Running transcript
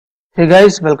Hey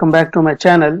guys, welcome back to my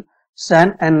channel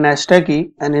SAN and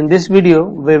nasTechie, and in this video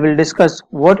we will discuss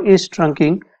what is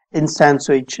trunking in SAN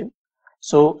Switch.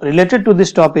 So related to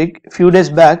this topic, few days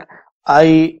back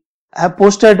I have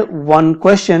posted one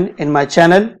question in my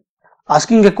channel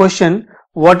asking a question,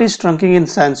 what is trunking in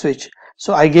SAN Switch?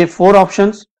 So I gave four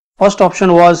options. First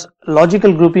option was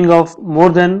logical grouping of more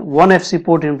than one FC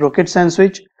port in Brocade SAN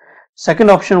Switch. Second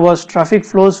option was traffic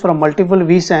flows from multiple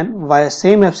VSAN via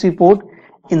same FC port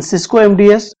in Cisco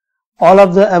MDS, all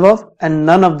of the above and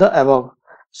none of the above.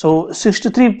 So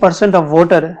 63% of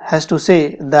voter has to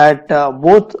say that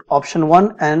both option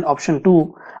 1 and option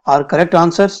 2 are correct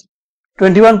answers.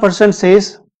 21%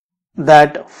 says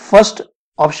that first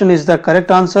option is the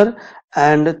correct answer,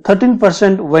 and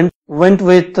 13% went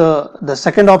with the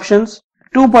second options.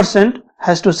 2%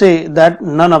 has to say that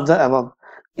none of the above.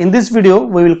 In this video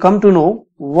we will come to know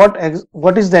what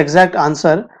is the exact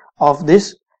answer of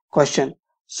this question.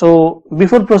 So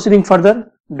before proceeding further,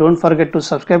 don't forget to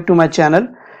subscribe to my channel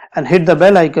and hit the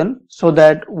bell icon so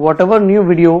that whatever new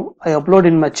video I upload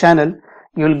in my channel,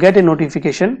 you will get a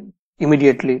notification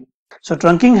immediately. So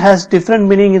trunking has different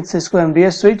meaning in Cisco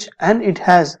MDS Switch and it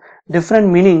has different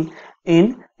meaning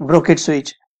in Brocade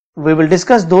Switch. We will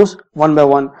discuss those one by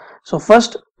one. So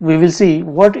first we will see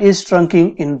what is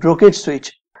trunking in Brocade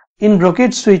Switch. In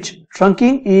Brocade Switch,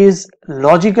 trunking is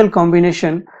logical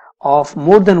combination of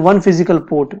more than one physical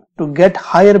port to get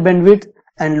higher bandwidth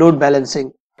and load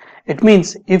balancing. It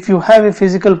means if you have a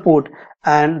physical port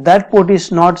and that port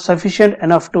is not sufficient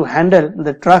enough to handle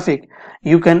the traffic,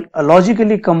 you can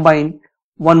logically combine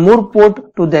one more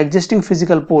port to the existing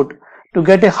physical port to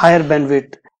get a higher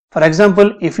bandwidth. For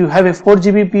example, if you have a 4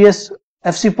 Gbps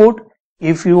FC port,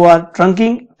 if you are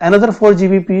trunking another 4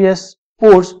 Gbps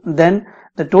ports, then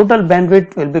the total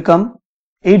bandwidth will become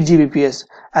 8 Gbps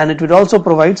and it will also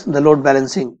provide the load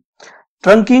balancing.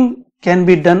 Trunking can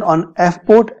be done on F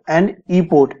port and E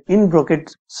port in Brocade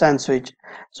SAN Switch.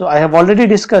 So I have already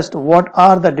discussed what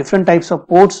are the different types of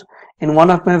ports in one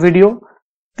of my video.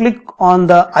 Click on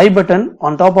the I button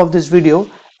on top of this video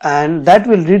and that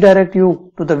will redirect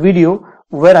you to the video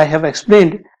where I have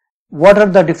explained what are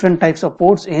the different types of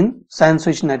ports in SAN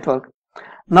Switch network.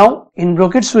 Now in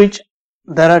Brocade Switch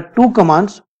there are two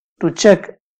commands to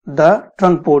check the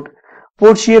trunk port.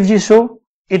 Port CFG show,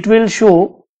 it will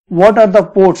show what are the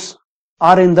ports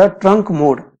are in the trunk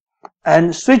mode,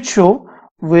 and switch show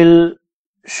will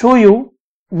show you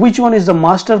which one is the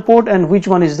master port and which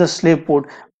one is the slave port.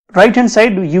 Right hand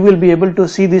side you will be able to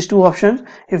see these two options.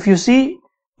 If you see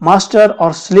master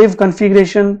or slave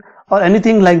configuration or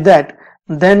anything like that,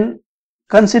 then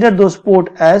consider those port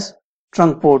as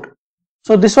trunk port.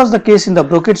 So this was the case in the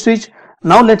Brocade Switch.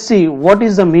 Now let's see what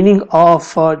is the meaning of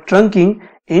trunking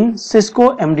in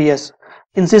Cisco MDS.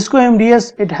 In Cisco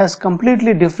MDS it has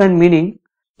completely different meaning.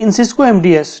 In Cisco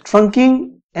MDS,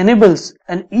 trunking enables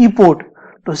an E port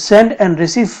to send and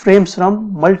receive frames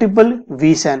from multiple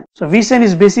VSAN. So VSAN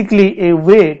is basically a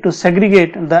way to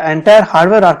segregate the entire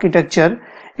hardware architecture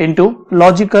into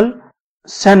logical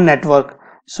SAN network.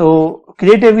 So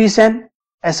create a VSAN,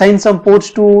 assign some ports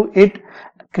to it,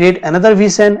 create another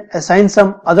VSAN, assign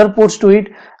some other ports to it,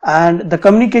 and the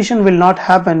communication will not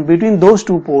happen between those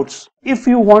two ports. If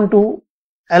you want to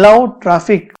allow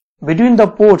traffic between the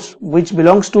ports which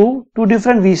belongs to two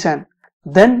different VSAN,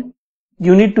 then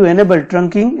you need to enable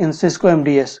trunking in Cisco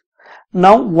MDS.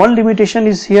 Now one limitation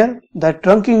is here, that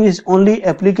trunking is only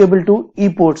applicable to E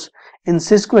ports in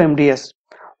Cisco MDS,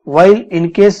 while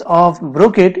in case of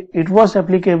Brocade it was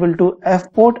applicable to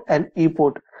F port and E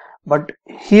port. But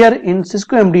here in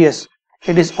Cisco MDS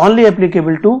it is only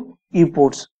applicable to E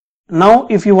ports. Now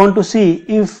if you want to see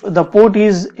if the port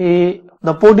is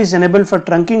enabled for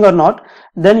trunking or not,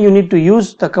 then you need to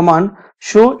use the command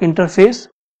show interface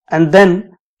and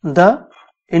then the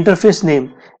interface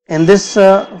name. In this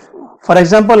for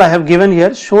example I have given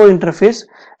here show interface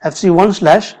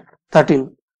FC1/13.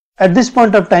 At this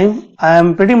point of time I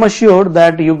am pretty much sure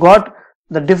that you got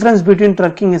the difference between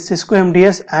trunking in Cisco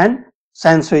MDS and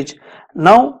SAN Switch.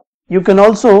 Now you can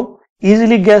also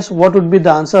easily guess what would be the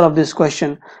answer of this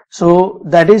question. So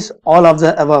that is all of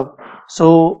the above.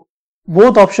 So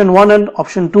both option 1 and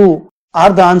option 2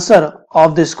 are the answer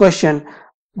of this question,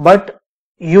 but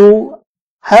you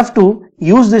have to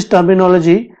use this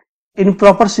terminology in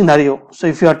proper scenario. So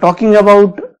if you are talking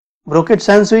about Brocade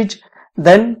SAN Switch,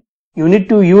 then you need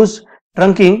to use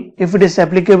trunking if it is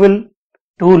applicable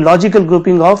to logical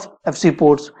grouping of FC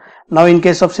ports. Now in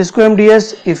case of Cisco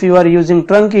MDS, if you are using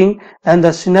trunking, then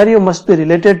the scenario must be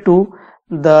related to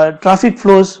the traffic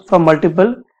flows from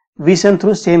multiple VSAN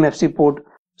through same FC port.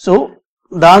 So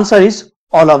the answer is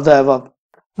all of the above.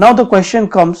 Now the question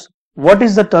comes, what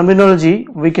is the terminology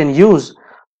we can use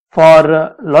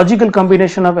for logical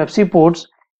combination of FC ports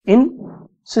in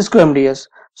Cisco MDS.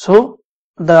 So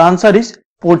the answer is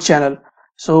port channel.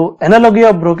 So analogy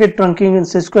of Brocade trunking in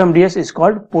Cisco MDS is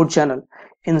called port channel.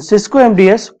 In Cisco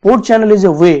MDS, port channel is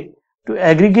a way to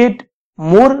aggregate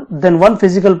more than one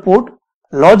physical port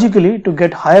logically to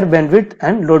get higher bandwidth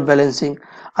and load balancing.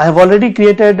 I have already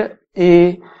created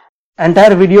a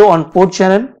entire video on port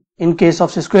channel in case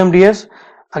of Cisco MDS.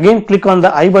 Again, click on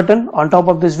the I button on top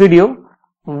of this video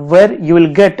where you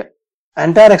will get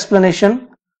entire explanation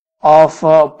of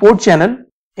port channel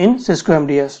in Cisco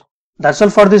MDS. That's all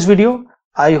for this video.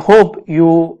 I hope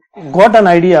you got an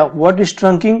idea what is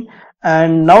trunking,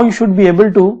 and now you should be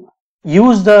able to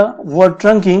use the word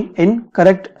trunking in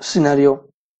correct scenario.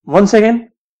 Once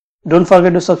again, don't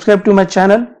forget to subscribe to my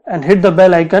channel and hit the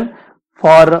bell icon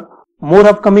for more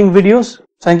upcoming videos.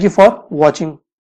 Thank you for watching.